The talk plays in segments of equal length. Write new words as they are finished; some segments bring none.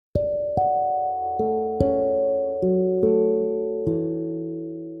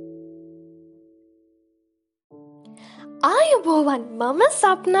අයිබෝවන් මම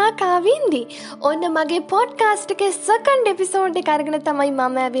සප්නා කවින්දි. ඔන්න මගේ පොඩ්කාස්ට් එකේ සෙකන්ඩ් එපිසෝඩ් එක අරගෙන තමයි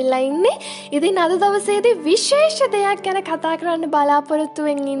මම ඇවිල්ලා ඉන්නේ. ඉතින් අද දවසේදී විශේෂ දෙයක් ගැන කතා කරන්න බලාපොරොත්තු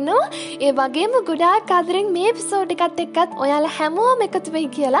වෙමින් ඉන්නවා. ඒ වගේම ගොඩාක් ආදරෙන් මේ එපිසෝඩ් එකත් එක්කත් ඔයාලා හැමෝම එකතු වෙයි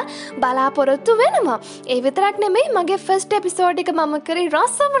කියලා බලාපොරොත්තු වෙනවා. ඒ විතරක් නෙමෙයි මගේ ෆස්ට් එපිසෝඩ් එක මම කරේ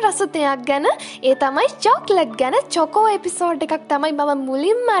රසම රස දෙයක් ගැන. ඒ තමයි චොක්ලට් ගැන. චොකෝ එපිසෝඩ් එකක් තමයි මම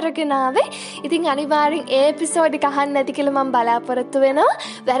මුලින්ම අරගෙන ආවේ. ඉතින් අනිවාර්යෙන් ඒ එපිසෝඩ් එක අහන්න නැති කියලා මම බලාපොරොත්තු වෙනවා.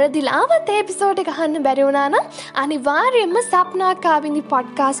 වැරදිලාවත් ඒ එපිසෝඩ් එක අහන්න බැරි වුණා නම් අනිවාර්යයෙන්ම සප්නා කාවින්දි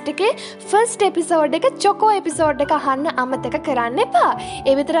පොඩ්කාස්ට් එකේ ෆස්ට් එපිසෝඩ් එක චොකෝ එපිසෝඩ් එක අහන්න අමතක කරන්න එපා.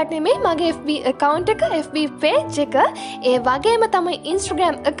 ඒ විතරක් නෙමෙයි මගේ FB account එක, FB page එක, ඒ වගේම තමයි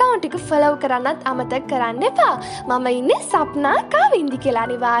Instagram account එක follow කරන්නත් අමතක කරන්න එපා. මම ඉන්නේ සප්නා කාවින්දි කියලා.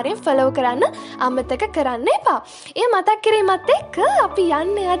 අනිවාර්යෙන් follow කරන්න අමතක කරන්න එපා. ඒ මතක් කිරීමත් එක්ක අපි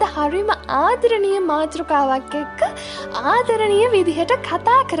යන්නේ අද හරිම ආදරණීය මාතෘකාවක් එක්ක ආදරණීය විදිහට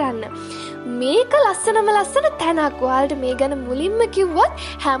කතා කරන්න. මේක ලස්සනම ලස්සන තැනක්. ඔයාලට මේ ගැන මුලින්ම කිව්වොත්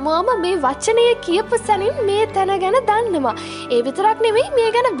හැමෝම මේ වචනය කියපු සැනින් මේ තැන ගැන දන්නවා. ඒ විතරක් නෙවෙයි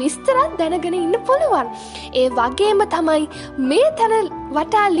මේ ගැන විස්තරත් දැනගෙන ඉන්න පුළුවන්. ඒ වගේම තමයි මේ තැන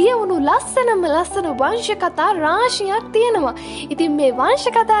වටා ලියවුණු ලස්සනම ලස්සන වංශ කතා රාශියක් තියෙනවා. ඉතින් මේ වංශ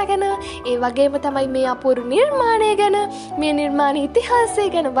කතා ගැන, ඒ වගේම තමයි මේ අපූර්ව නිර්මාණය ගැන, මේ නිර්මාණ ඉතිහාසය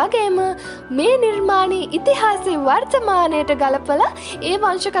ගැන වගේම මේ නිර්මාණයේ ඉතිහාසයේ වර්තමානයට ගලපලා ඒ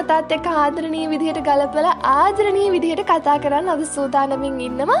වංශ කතාත් එක්ක ආදරණීය විදිහට ගලපලා ආදරණීය විදිහට කතා කරන්න අද සූදානමින්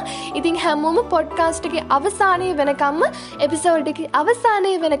ඉන්නවා. ඉතින් හැමෝම පොඩ්කාස්ට් එකේ අවසානයේ වෙනකම්ම, එපිසෝඩ් එකේ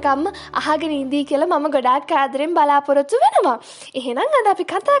අවසානයේ වෙනකම්ම අහගෙන ඉඳී කියලා මම ගොඩාක් ආදරෙන් බලාපොරොත්තු වෙනවා. එහෙනම් අද අපි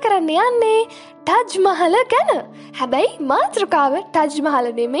කතා කරන්න යන්නේ ටජ් මහල් ගැන. හැබැයි මාතෘකාව ටජ් මහල්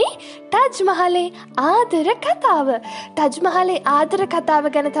නෙමෙයි, ටජ් මහලේ ආදර කතාව. ටජ් මහලේ ආදර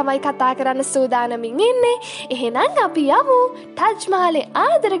කතාව ගැන තමයි කතා කරන්න සූදානමින් ඉන්නේ. එහෙනම් අපි යමු ටජ් මහලේ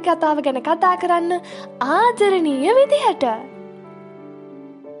ආදර කතාව ගැන කතා කරන්න ආදරණීය විදිහට.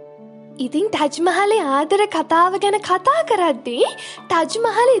 ඉතින් ටජ් මහලේ ආදර කතාව ගැන කතා කරද්දී ටජ්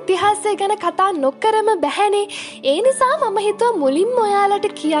මහල් ඉතිහාසය ගැන කතා නොකරම බැහැනේ. ඒ නිසා මම හිතුවා මුලින්ම ඔයාලට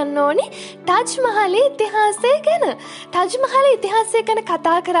කියන්න ඕනි ටජ් මහලේ ඉතිහාසය ගැන. ටජ් මහලේ ඉතිහාසය ගැන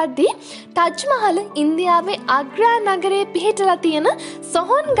කතා කරද්දී ටජ් මහල් ඉන්දියාවේ අග්‍රා නගරයේ පිහිටලා තියෙන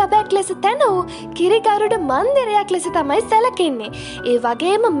සොහොන් ගබක් ලෙස තැන වූ කිරිගරුඩ මන්දිරයක් ලෙස තමයි සැලකෙන්නේ. ඒ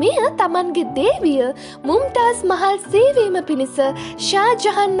වගේම මෙය තමන්ගේ දේවිය මුම්තාස් මහල් සේවීම පිණිස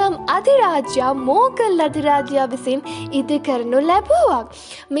ෂාජහන් නම් අධිරාජ්‍යයා මෝගල් අධිරාජ්‍යයා විසින් ඉදි කරනු ලැබුවක්.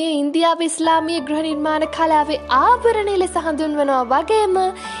 මේ ඉන්දියාවේ ඉස්ලාමීය ගෘහ නිර්මාණ කලාවේ ආභරණය ලෙස හඳුන්වනවා වගේම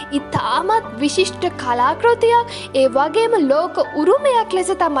ඉතාමත් විශිෂ්ට කලාකෘතියක්, ඒ වගේම ලෝක උරුමයක්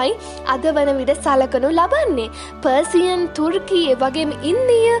ලෙස තමයි අද වන විට සලකනු ලබන්නේ. පර්සියන්, තුර්කී, ඒ වගේම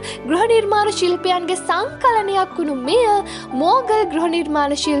ඉන්දීය ගෘහ නිර්මාණ ශිල්පයන්ගේ සංකලනයක් වුණු මෙය මෝගල් ගෘහ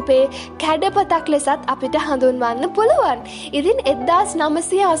නිර්මාණ ශිල්පයේ කැඩපතක් ලෙසත් අපිට හඳුන්වන්න පුළුවන්. ඉතින්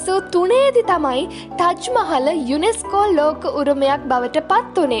 1983 තමයි ටජ් මහල් යුනෙස්කෝ ලෝක උරුමයක් බවට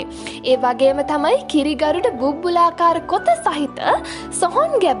පත් වුණේ. ඒ වගේම තමයි කිරිගරුඩ බුබ්බුලාකාර කොත සහිත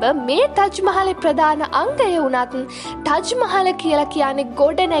සොහොන් ගැබ මේ ටජ් මහලේ ප්‍රධාන අංගය වුණත් ටජ් මහල කියලා කියන්නේ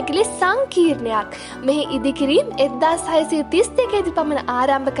ගොඩනැගිලි සංකීර්ණයක්. මෙහි ඉදිකිරීම් 1632 දී පමණ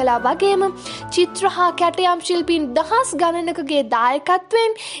ආරම්භ කළා වගේම චිත්‍ර හා කැටයම් ශිල්පීන් දහස් ගණනකගේ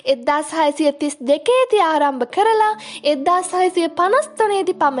දායකත්වයෙන් 1632 දී ආරම්භ කරලා 1653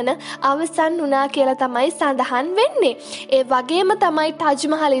 දී පමණ අවසන් වුණා කියලා තමයි සඳහන් වෙන්නේ. ඒ වගේම තමයි ටජ්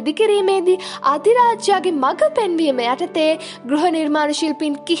මහල් ඉදිකිරීමේදී අධිරාජ්‍යයාගේ මඟ පෙන්වීම යටතේ ගෘහ නිර්මාණ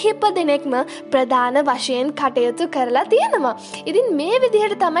ශිල්පීන් කිහිප දෙනෙක්ම ප්‍රධාන වශයෙන් කටයුතු කරලා තියෙනවා. ඉතින් මේ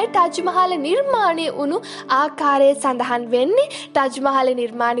විදිහට තමයි ටජ් මහල් නිර්මාණය වුණු ආකාරය සඳහන් වෙන්නේ. ටජ් මහල්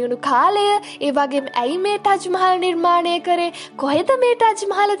නිර්මාණය වුණු කාලය, ඒ වගේම ඇයි මේ ටජ් මහල් නිර්මාණය කරේ, කොහෙද මේ ටජ්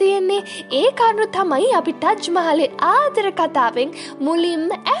මහල් තියෙන්නේ, ඒ කරුණු තමයි අපි ටජ් මහලේ ආදර කතාවෙන් මුලින්ම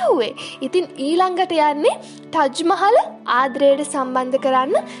ඇහුවේ. ඉතින් ඊළඟට යන්නේ ටජ් මහල් ආදරයට සම්බන්ධ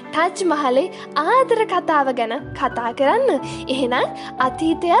කරන්න, ටජ් මහලේ ආදර කතාව ගැන කතා කරන්න. එහෙනම්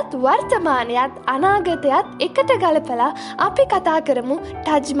අතීතයත් වර්තමානයත් අනාගතයත් එකට ගලපලා අපි කතා කරමු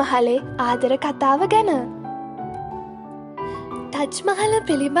ටජ් මහලේ ආදර කතාව ගැන. ටජ් මහල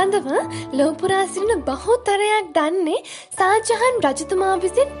පිළිබඳව ලෝපුරා සිටින බහුතරයක් දන්නේ ෂාජහන් රජතුමා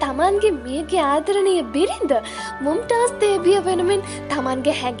විසින් තමන්ගේ මියගේ ආදරණීය බිරිඳ මුම්තාස් දේවිය වෙනුවෙන්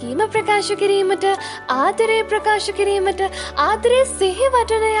තමන්ගේ හැඟීම ප්‍රකාශ කිරීමට, ආදරය ප්‍රකාශ කිරීමට, ආදරයේ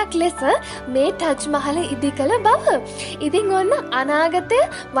සිහිවටනයක් ලෙස මේ ටජ් මහල ඉදි කළ බව. ඉතින් ඔන්න අනාගතය,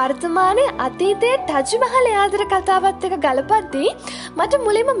 වර්තමානය, අතීතයේ ටජ් මහලේ ආදර කතාවත් එක්ක ගලපද්දී මට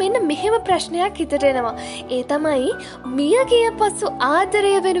මුලින්ම මෙන්න මෙහෙම ප්‍රශ්නයක් හිතට එනවා. ඒ තමයි මිය ගිය පසු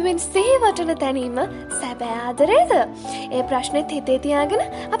ආදරය වෙනුවෙන් සිහිවටන තැනීම සැබෑ ආදරේද? ඒ ප්‍රශ්නෙත් හිතේ තියාගෙන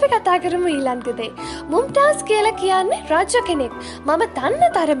අපි කතා කරමු ඊළඟ දේ. මුම්තාස් කියලා කියන්නේ රජ කෙනෙක්. මම දන්න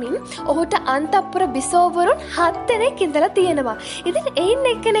තරමින් ඔහුට අන්තපුර බිසෝවරුන් 7 දෙනෙක් ඉඳලා තියෙනවා. ඉතින් එයින්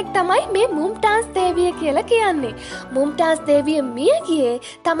එක්කෙනෙක් තමයි මේ මුම්තාස් දේවිය කියලා කියන්නේ. මුම්තාස් දේවිය මිය ගියේ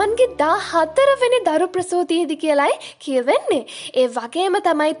Tamanගේ 14 වෙනි දරු ප්‍රසූතියේදී කියලායි කියවෙන්නේ. ඒ වගේම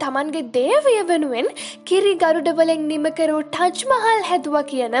තමයි Tamanගේ දේවිය වෙනුවෙන් කිරි ගරුඩ වලින් නිම කරු ටජ් මහල් හැදුවා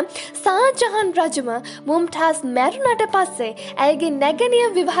කියන ෂාජහාන් රජුම මුම්තාස් මැරුණට පස්සේ ඇයගේ නැගණිය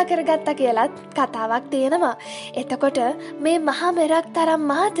විවාහ කරගත්තා කියලාත් කතාවක් තියෙනවා. එතකොට මේ මහා මෙරක්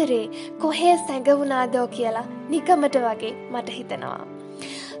තරම් ආදරේ කොහේ සැඟවුණාදෝ කියලා නිකමට වගේ මට හිතෙනවා.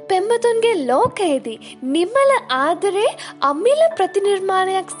 පෙම්වතුන්ගේ ලෝකයේදී නිමල ආදරේ අමිල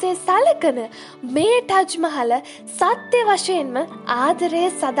ප්‍රතිනිර්මාණයක්සේ සැලකන මේ ටජ් මහල සත්‍ය වශයෙන්ම ආදරේ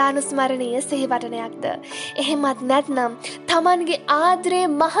සදානුස්මරණීය සිහිවටනයක්ද? එහෙමත් නැත්නම් Tamanගේ ආදරේ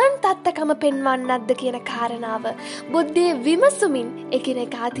මහන් තත්ත්කම පෙන්වන්නක්ද කියන කාරණාව බුද්ධිය විමසුමින්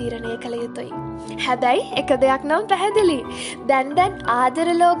එකිනෙකා තීරණය කළ යුතුයි. හැබැයි එක දෙයක් නම් පැහැදිලි. දැන් ආදර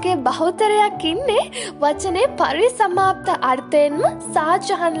ලෝකයේ බහුතරයක් ඉන්නේ වචනේ පරිසමාප්ත අර්ථයෙන්ම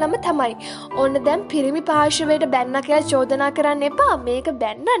ෂාජහාන් ළම තමයි. ඔන්න දැන් පිරිමි පාර්ශවයට බැන්න කියලා චෝදනා කරන්න එපා. මේක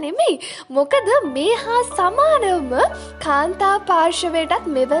බැන්න නෙමෙයි. මොකද මේ හා සමානවම කාන්තා පාර්ශවයටත්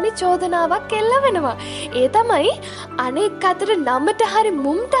මෙවැනි චෝදනාවක් එල්ල වෙනවා. ඒ තමයි අනෙක් අතට නමට හරි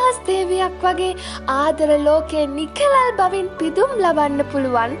මුම්තාස් දේවියක් වගේ ආදර ලෝකයේ නිකලල් බවින් පිදුම් ලබන්න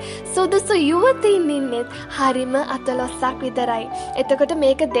පුළුවන් සුදුසු යුවතීන් ඉන්නෙත් හරිම අතලොස්සක් විතරයි. එතකොට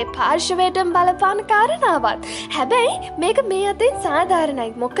මේක දෙපාර්ශවයටම බලපාන කාරණාවක්. හැබැයි මේක මේ අතින් සාධාරණයි.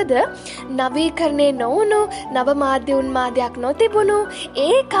 මොකද නවීකරණය නොවුණු නව මාධ්‍ය උන්මාදයක් නොතිබුණු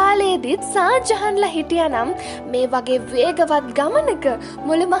ඒ කාලයේදීත් ෂාජහාන්ලා හිටියානම් මේ වගේ වේගවත් ගමනක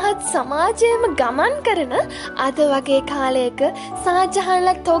මුළු මහත් සමාජයේම ගමන් කරන අද වගේ කාලයක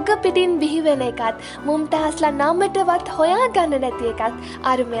ෂාජහාන්ලා තොග පිටින් බිහි වෙන එකත් මුම්තාස්ලා නමටවත් හොයාගන්න නැති එකත්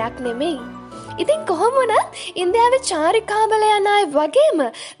අරුමයක් නෙමෙයි. ඉතින් කොහොම වුණත් ඉන්දියාවේ චාරිකාවල යන අය වගේම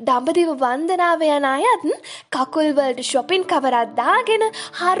දඹදිව වන්දනාව යන අයත් කකුල් වලට shopping කවරක් දාගෙන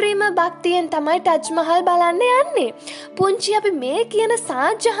හරිම භක්තියෙන් තමයි ටජ් මහල් බලන්න යන්නේ. පුංචි අපි මේ කියන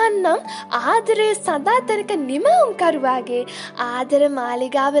ෂාජහාන් නම් ආදරේ සදාතනික නිමවුම් කරුවාගේ ආදර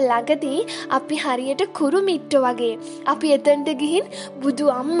මාලිගාව ළඟදී අපි හරියට කුරුමිට්ටෝ වගේ අපි එතනට ගිහින්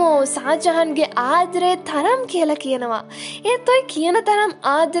බුදු අම්මෝ ෂාජහාන්ගේ ආදරේ තරම් කියලා කියනවා. ඒත් ඔය කියන තරම්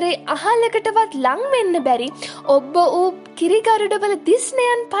ආදරේ අහලකටවත් ලං වෙන්න බැරි ඔබ ඌ කිරිගරුඩවල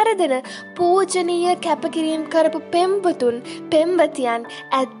දිස්නයන් පරදෙන පූජනීය කැපකිරීම් කරපු පෙම්වතුන් පෙම්වතියන්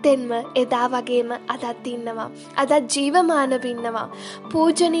ඇත්තෙන්ම එදා වගේම අදත් ඉන්නවා. අදත් ජීවමානව ඉන්නවා.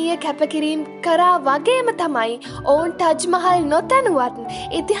 පූජනීය කැපකිරීම් කරා වගේම තමයි ඔවුන් ටජ් මහල් නොතැනුවත්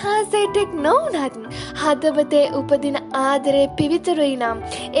ඉතිහාසයට එක් නොවුනත් හදවතේ උපදින ආදරේ පිවිතුරුයි නම්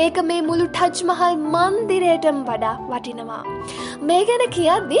ඒක මේ මුළු ටජ් මහල් මන්දිරයටම වඩා වටිනවා. මේ ගැන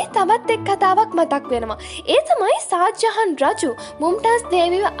කියද්දී තවත් එක් කතාවක් මතක් වෙනවා. ඒ තමයි ෂාජහාන් රජු මුම්තාස්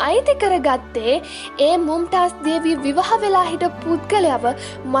දේවියව අයිති කරගත්තේ ඒ මුම්තාස් දේවිය විවාහ වෙලා හිටපු පුද්ගලයාව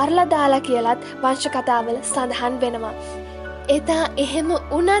මරලා දාලා කියලත් වංශ කතාවල සඳහන් වෙනවා. එදා එහෙම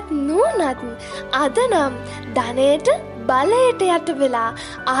උනත් නුනත් අද නම් ධනයට බලයට යට වෙලා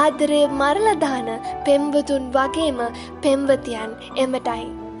ආදරේ මරලා දාන පෙම්වතුන් වගේම පෙම්වතියන්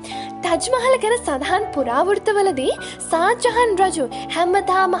එමටයි. ටජ් මහල් ගැන සඳහන් පුරාවෘත්තවලදී ෂාජහාන් රජු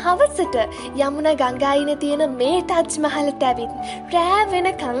හැමදාම හවසට යමුනා ගංගායිනේ තියෙන මේ ටජ් මහලට ඇවිත් රෑ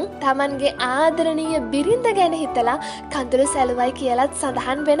වෙනකන් Tamanගේ ආදරණීය බිරිඳ ගැන හිතලා කඳුළු සැලුවයි කියලාත්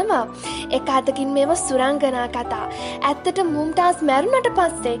සඳහන් වෙනවා. එක අතකින් මේව සුරංගනා කතා. ඇත්තට මුම්තාස් මැරුණට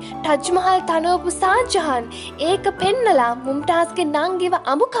පස්සේ ටජ් මහල් තනවපු ෂාජහාන් ඒක පෙන්නලා මුම්තාස්ගේ නංගිව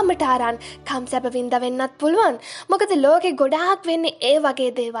අමුකමට අරන් කම්සැප වින්ද වෙන්නත් පුළුවන්. මොකද ලෝකේ ගොඩාක් වෙන්නේ ඒ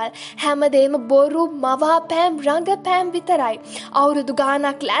වගේ දේවල්. හැමදේම බොරු මවාපෑම් රඟපෑම් විතරයි. අවුරුදු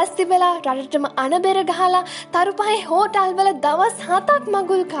ගානක් ලෑස්ති වෙලා රටටම අනබෙර ගහලා තරුපහේ හෝටල් වල දවස් 7ක්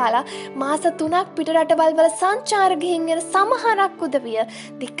මගුල් කාලා මාස 3ක් පිට රටවල් වල සංචාර ගිහින් එන සමහරක් උදවිය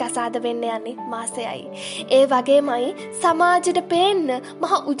දික්කසාද වෙන්න යන්නේ මාසෙයි. ඒ වගේමයි සමාජයට පේන්න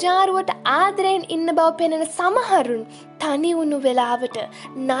මහ උජාරුවට ආදරෙන් ඉන්න බව පෙනෙන සමහරුන් තනි වුණු වෙලාවට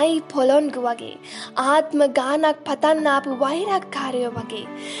නයි පොළොන්ගු වගේ ආත්ම ගානක් පතන්න ආපු වෛරක්කාරයෝ වගේ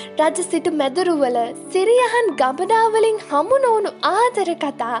රජ සිටු මැදුරුවල සිරියහන් ගබඩා වලින් හමු නොවුණු ආදර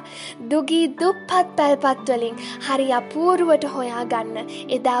කතා දුගී දුප්පත් පැල්පත් වලින් හරි අපූර්වට හොයාගන්න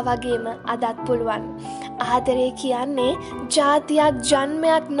එදා වගේම අදත් පුළුවන්. ආදරේ කියන්නේ ජාතියක්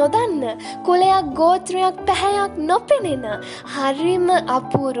ජන්මයක් නොදන්න, කුලයක් ගෝත්‍රයක් පැහැයක් නොපෙනෙන හරිම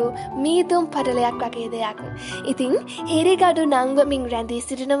අපූරු මීදුම් පටලයක් වගේ දෙයක්. ඉතින් හිරිගඩු නංගමින් රැඳී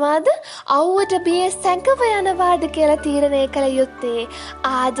සිටිනවාද අවුවට බියේ සැඟව යනවාද කියලා තීරණය කළ යුත්තේ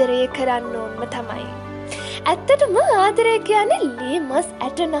ආදරය කරන්න ඕනම තමයි. ඇත්තටම ආදරය කියන්නේ ලීමස්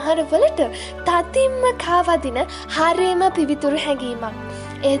ඇට නහරවලට තදින්ම කාවදින හරිම පිවිතුරු හැඟීමක්.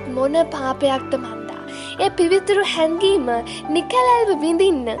 ඒත් මොන පාපයක්ද මන්දා. ඒ පිවිතුරු හැඟීම නිකලල්ව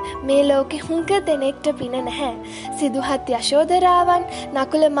විඳින්න මේ ලෝකෙ හුඟ දෙනෙක්ට පින නැහැ. සිදුහත් යශෝදරාවන්,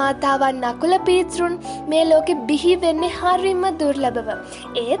 නකුල මාතාවන්, නකුල පීතෘන් මේ ලෝකෙ බිහි වෙන්නේ හරිම දුර්ලභව.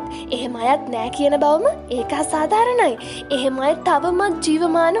 ඒත් එහෙම අයත් නෑ කියන බවම ඒක අසාධාරණයි. එහෙම අය තවමත්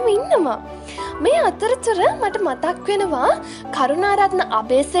ජීවමානව ඉන්නවා. මේ අතරතුර මට මතක් වෙනවා කරුණාරත්න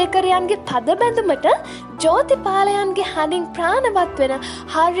අබේසේකරයන්ගේ පද බැඳුමට ජෝතිපාලයන්ගේ හඬින් ප්‍රාණවත් වෙන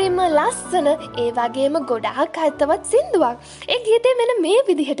හරිම ලස්සන ඒ වගේම ගොඩාක් අර්ථවත් සින්දුවක්. ඒ ගීතේ මෙන්න මේ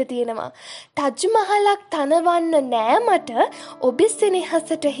විදිහට තියෙනවා. ටජ් මහලක් තනවන්න නෑ මට ඔබේ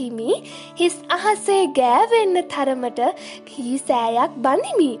සෙනෙහසට හිමි, හිස් අහසේ ගෑවෙන්න තරමට කීසෑයක්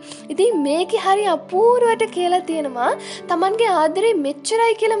බඳිමි. ඉතින් මේකේ හරි අපූර්වට කියලා තියෙනවා Tamanගේ ආදරේ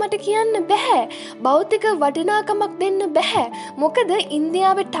මෙච්චරයි කියලා මට කියන්න බෑ. භෞතික වටිනාකමක් දෙන්න බෑ. මොකද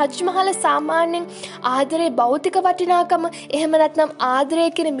ඉන්දියාවේ ටජ් මහල සාමාන්‍යයෙන් ආදරේ භෞතික වටිනාකම එහෙම නැත්නම් ආදරය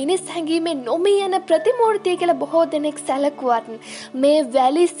කියන මිනිස් හැඟීමේ නොමී යන ප්‍රතිමූර්තිය කියලා බොහෝ දෙනෙක් සැලකුවත් මේ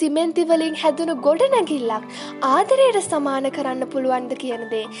වැලි සිමෙන්ති වලින් හැදුණු ගොඩනැගිල්ලක් ආදරයට සමාන කරන්න පුළුවන්ද කියන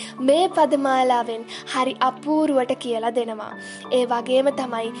දේ මේ පදමාලාවෙන් හරි අපූර්වට කියලා දෙනවා. ඒ වගේම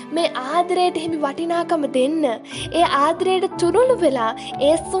තමයි මේ ආදරයට හිමි වටිනාකම දෙන්න. ඒ ආදරයට තුරුළු වෙලා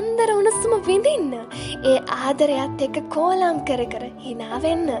ඒ සුන්දර උණුසුම විඳින්න. ඒ ආදරයත් එක්ක කෝලම් කර කර hina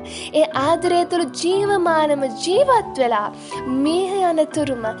වෙන්න. ඒ ආදරය තුළ ජීවමානම ජීවත් වෙලා මේහ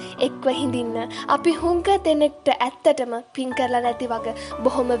යනතුරුම එක්ව හිඳින්න. අපි හුඟ දෙනෙක්ට ඇත්තටම පින් කරලා නැති වගේ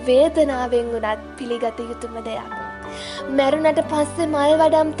බොහොම වේදනාවෙන් උනත් පිළිගත යුතුම දෙයක්. මැරුණට පස්සේ මල්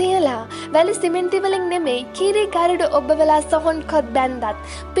වඩම් තියලා වැලි සිමෙන්ති වලින් නෙමෙයි කිරි ගරුඩ ඔබවලා සොහොන් කොත් බැන්දත්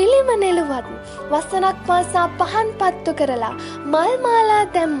පිළිම නෙළුවත් වසනක් පාසා පහන් පත්තු කරලා මල් මාලා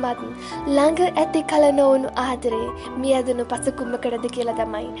දැම්මත් ළඟ ඇති කල නොවුණු ආදරේ මියදුණු පසුකුමකටද කියලා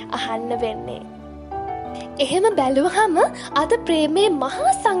තමයි අහන්න වෙන්නේ. එහෙම බැලුවහම අද ප්‍රේමේ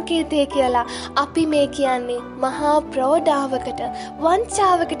මහා සංකේතය කියලා අපි මේ කියන්නේ මහා ප්‍රෝඩාවකට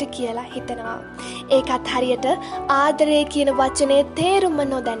වංචාවකට කියලා හිතනවා. ඒකත් හරියට ආදරය කියන වචනේ තේරුම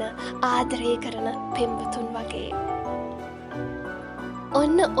නොදැන ආදරය කරන පෙම්වතුන් වගේ.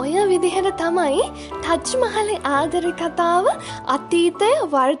 ඔන්න ඔය විදිහට තමයි ටජ් මහලේ ආදර කතාව අතීතය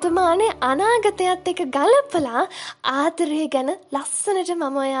වර්තමානයේ අනාගතයත් එක්ක ගලපලා ආදරය ගැන ලස්සනට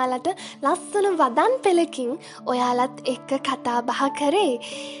මම ඔයාලට ලස්සන වදන් පෙළකින් ඔයාලත් එක්ක කතා බහ කරේ.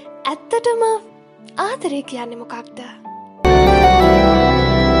 ඇත්තටම ආදරය කියන්නේ මොකක්ද?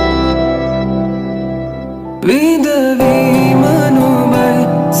 විදවීම නුඹයි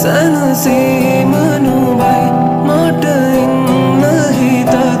සනසීම නුඹයි මට ඉන්න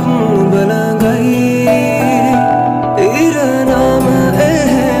හිතත් බලගයි ඉරනම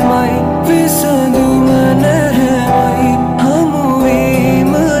එහෙමයි විසඳුම නැහැමයි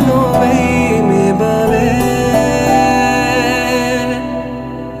හමුවීම නොවෙයි මේ බලේ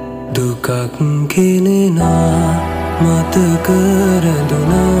දුකක් කෙනෙනා මතක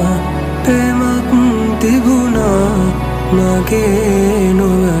රැඳුනා පෙමක් තිබුණා මගේ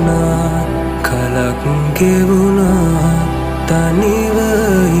නොවනා කලක් ගෙවුණා තනිව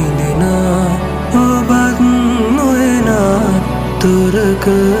ඉඳිනා ඔබත් නොයනා තුරක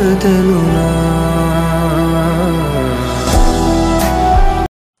දැනුණා.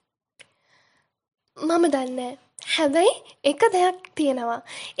 මම දන්නේ හැබැයි එක දෙයක් තියෙනවා.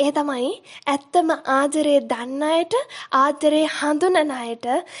 ඒ තමයි ඇත්තම ආදරේ දන්න අයට, ආදරේ හඳුනන අයට,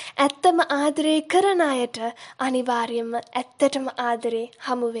 ඇත්තම ආදරේ කරන අයට අනිවාර්යයෙන්ම ඇත්තටම ආදරේ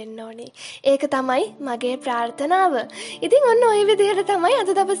හමු වෙන්න ඕනේ. ඒක තමයි මගේ ප්‍රාර්ථනාව. ඉතින් ඔන්න ওই විදිහට තමයි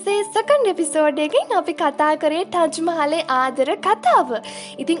අද දවසේ සෙකන්ඩ් එපිසෝඩ් එකකින් අපි කතා කරේ ටජ් මහලේ ආදර කතාව.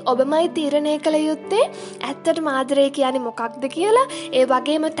 ඉතින් ඔබමයි තීරණය කළ යුත්තේ ඇත්තටම ආදරේ කියන්නේ මොකක්ද කියලා. ඒ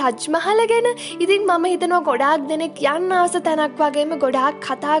වගේම ටජ් මහල ගැන ඉතින් මම හිතනවා ගොඩාක් දෙනෙක් යන්න ආස තැනක් වගේම ගොඩාක්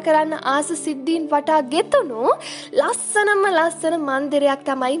කතා කරන්න ආස සිද්ධීන් වටා ගෙතුණු ලස්සන මන්දිරයක්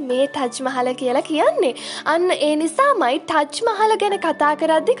තමයි මේ ටජ් මහල කියලා කියන්නේ. අන්න ඒ නිසාමයි ටජ් මහල ගැන කතා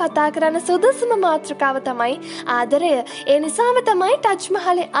කරද්දි කතා කරන්න සුදුසුම මාතෘකාව තමයි ආදරය. ඒ නිසාම තමයි ටජ්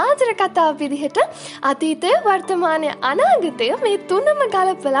මහලේ ආදර කතාව විදිහට අතීතය, වර්තමානය, අනාගතය මේ තුනම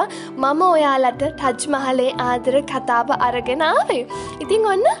ගලපලා මම ඔයාලට ටජ් මහලේ ආදර කතාව අරගෙන ආවේ. ඉතින්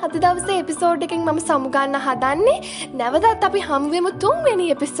ඔන්න අද දවසේ එපිසෝඩ් එකකින් මම සමුගන්න හදන්නේ නැවත අදත් අපි හම්බවෙමු 3 වෙනි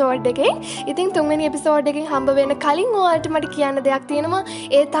එපිසෝඩ් එකෙන්. ඉතින් 3 වෙනි එපිසෝඩ් එකෙන් හම්බ වෙන කලින් ඔයාලට මට කියන්න දෙයක් තියෙනවා.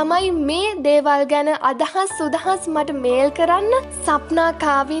 ඒ තමයි මේ දේවල් ගැන අදහස් උදහස් මට මේල් කරන්න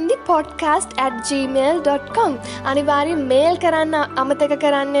sapnakavindi podcast@gmail.com. අනිවාර්යෙන් මේල් කරන්න අමතක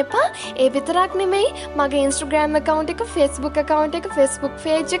කරන්න එපා. ඒ විතරක් නෙමෙයි මගේ Instagram account එක, Facebook account එක, Facebook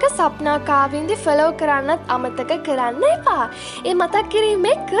page එක sapnakavindi follow කරන්නත් අමතක කරන්න එපා. ඒ මතක් කිරීම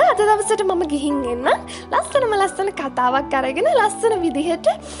එක්ක අද දවසට මම ගිහින් එන්න ලස්සන කතාවක් අරගෙන ලස්සන විදිහට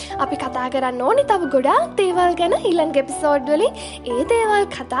අපි කතා කරන්න ඕනේ තව ගොඩාක් දේවල් ගැන ඊළඟ එපිසෝඩ් වලින් ඒ දේවල්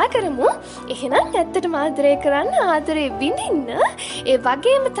කතා කරමු. එහෙනම් ඇත්තටම ආදරය කරන්න, ආදරේ විඳින්න, ඒ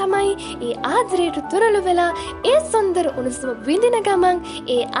වගේම තමයි ඒ ආදරයට තුරළු වෙලා ඒ සුන්දර උණුසුම විඳින ගමන්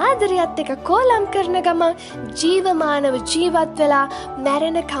ඒ ආදරයත් එක්ක කෝලම් කරන ගමන් ජීවමානව ජීවත් වෙලා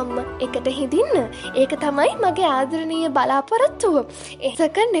මැරෙනකම්ම එකට හිඳින්න. ඒක තමයි මගේ ආදරණීය බලාපොරොත්තුව. ඒ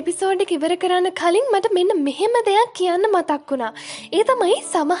සෙකන්ඩ් එපිසෝඩ් එක ඉවර කරන්න කලින් මට මෙන්න මෙහෙම දෙයක් කියන්න මතක් වුණා. ඒ තමයි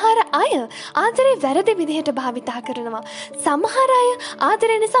සමහර අය ආදරේ වැරදි විදිහට භාවිතා කරනවා. සමහර අය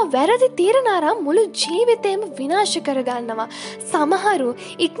ආදරේ නිසා වැරදි තීරණ අරන් මුළු ජීවිතේම විනාශ කරගන්නවා. සමහරු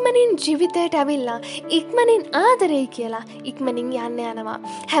ඉක්මනින් ජීවිතයට ඇවිල්ලා ඉක්මනින් ආදරේ කියලා ඉක්මනින් යන්න යනවා.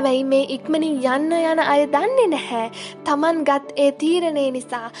 හැබැයි මේ ඉක්මනින් යන්න යන අය දන්නේ නැහැ Taman ගත් ඒ තීරණේ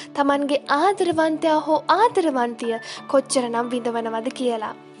නිසා Tamanගේ ආදරවන්තයා හෝ ආදරවන්තිය කොච්චරනම් විඳවනවද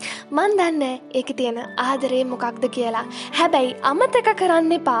කියලා. මන් දන්නේ ඒකේ තියෙන ආදරේ මොකක්ද කියලා. හැබැයි අමතක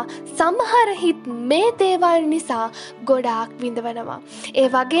කරන්න එපා සමහර හිත් මේ දේවල් නිසා ගොඩාක් විඳවනවා. ඒ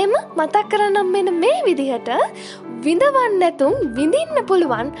වගේම මතක් කරනම් මෙන්න මේ විදිහට විඳවන්න නැතුම් විඳින්න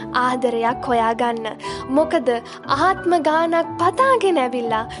පුළුවන් ආදරයක් හොයාගන්න. මොකද ආත්ම ගානක් පතාගෙන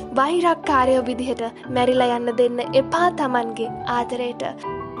ඇවිල්ලා වෛරක්කාරයෝ විදිහට මැරිලා යන්න දෙන්න එපා Tamanගේ ආදරයට.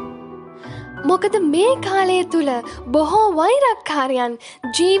 මොකද මේ කාලය තුල බොහෝ වෛරක්කාරයන්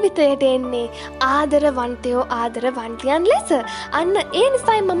ජීවිතයට එන්නේ ආදරවන්තයෝ ආදරවන්තියන් ලෙස. අන්න ඒ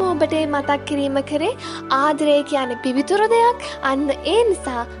නිසායි මම ඔබට මතක් කිරීම කරේ ආදරය කියන්නේ පිවිතුරු දෙයක්. අන්න ඒ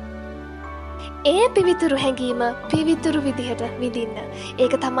නිසා ඒ පිවිතුරු හැඟීම පිවිතුරු විදිහට විඳින්න.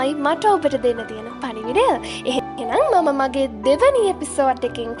 ඒක තමයි මට ඔබට දෙන්න තියෙන පණිවිඩය. එහෙනම් මම මගේ දෙවැනි එපිසෝඩ්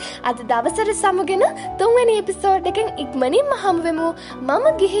එකෙන් අද දවසට සමුගෙන 3 වෙනි එපිසෝඩ් එකෙන් ඉක්මනින්ම හමුවෙමු. මම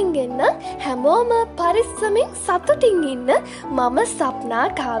ගිහින් එන්න. හැමෝම පරිස්සමින් සතුටින් ඉන්න. මම සප්නා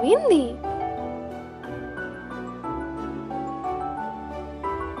කාවින්දී.